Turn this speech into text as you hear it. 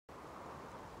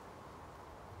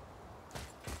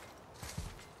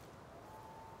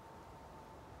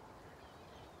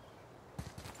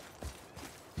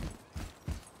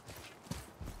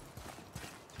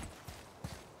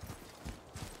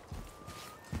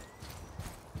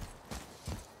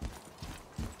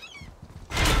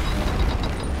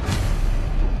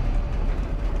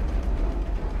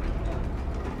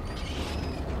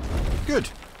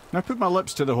Now put my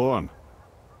lips to the horn.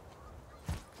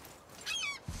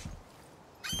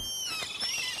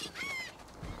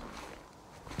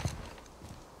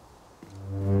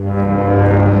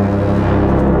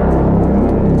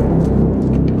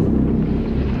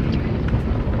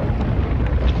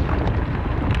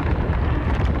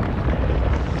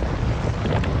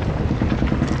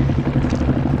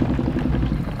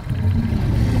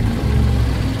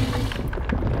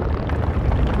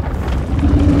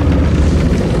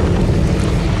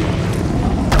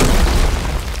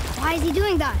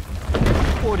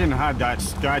 Odin had that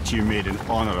statue made in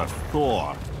honor of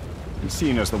Thor. And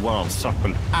seeing as the World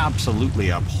Serpent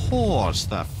absolutely abhors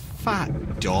the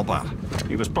fat dauber,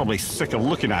 he was probably sick of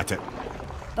looking at it.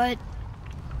 But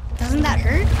doesn't that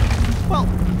hurt? Well,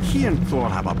 he and Thor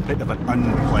have a bit of an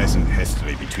unpleasant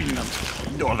history between them.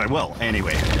 Or they will,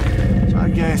 anyway. So I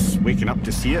guess waking up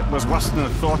to see it was worse than the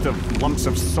thought of lumps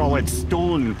of solid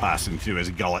stone passing through his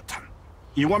gullet.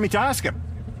 You want me to ask him?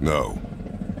 No.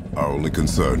 Our only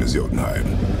concern is Jotunheim.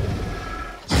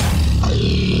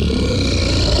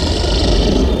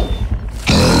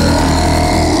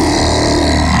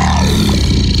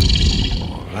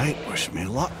 Alright, wish me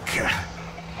luck.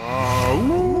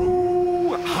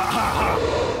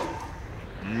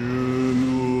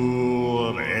 Mimir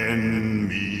and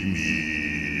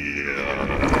Mimir.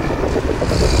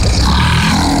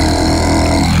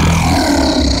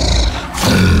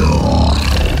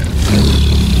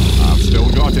 I've still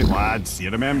got it, lads. He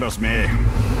remembers me.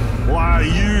 Why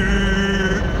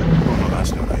you... Oh no,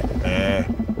 that's not right.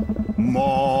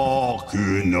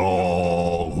 Makuna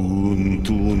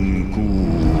untunkun.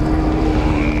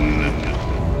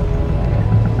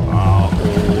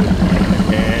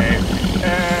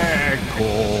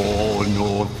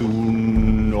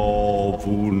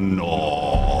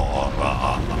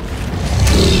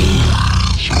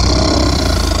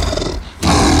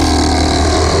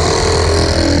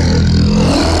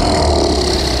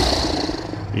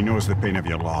 He knows the pain of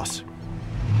your loss.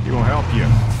 He will help you.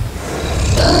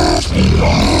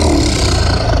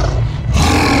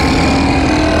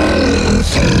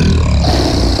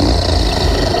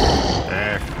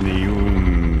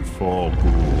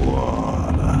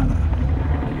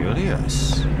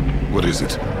 Curious. What is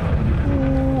it?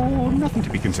 Oh, nothing to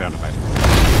be concerned about.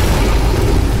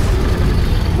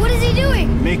 What is he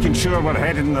doing? Making sure we're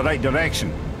headed in the right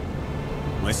direction.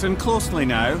 Listen closely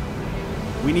now.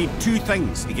 We need two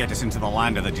things to get us into the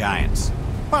land of the giants.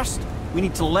 First, we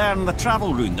need to learn the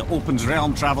travel rune that opens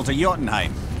realm travel to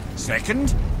Jotunheim.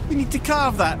 Second, we need to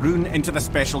carve that rune into the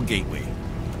special gateway.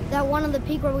 That one on the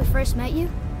peak where we first met you?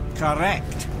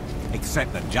 Correct.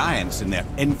 Except the giants, in their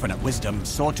infinite wisdom,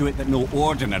 saw to it that no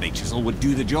ordinary chisel would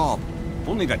do the job.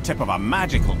 Only the tip of a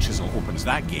magical chisel opens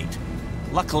that gate.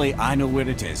 Luckily, I know where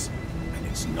it is, and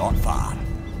it's not far.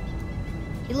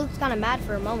 He looked kind of mad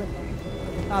for a moment there.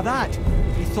 Now that,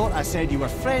 you thought I said you were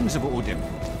friends of Odin.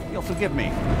 You'll forgive me.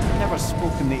 I've never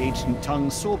spoken the ancient tongue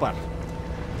sober.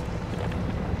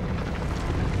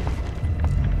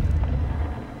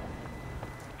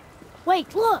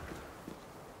 Wait, look!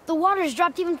 The water's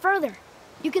dropped even further.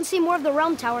 You can see more of the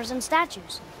realm towers and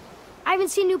statues. I even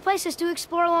see new places to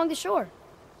explore along the shore.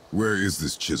 Where is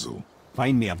this chisel?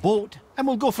 Find me a boat, and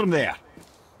we'll go from there.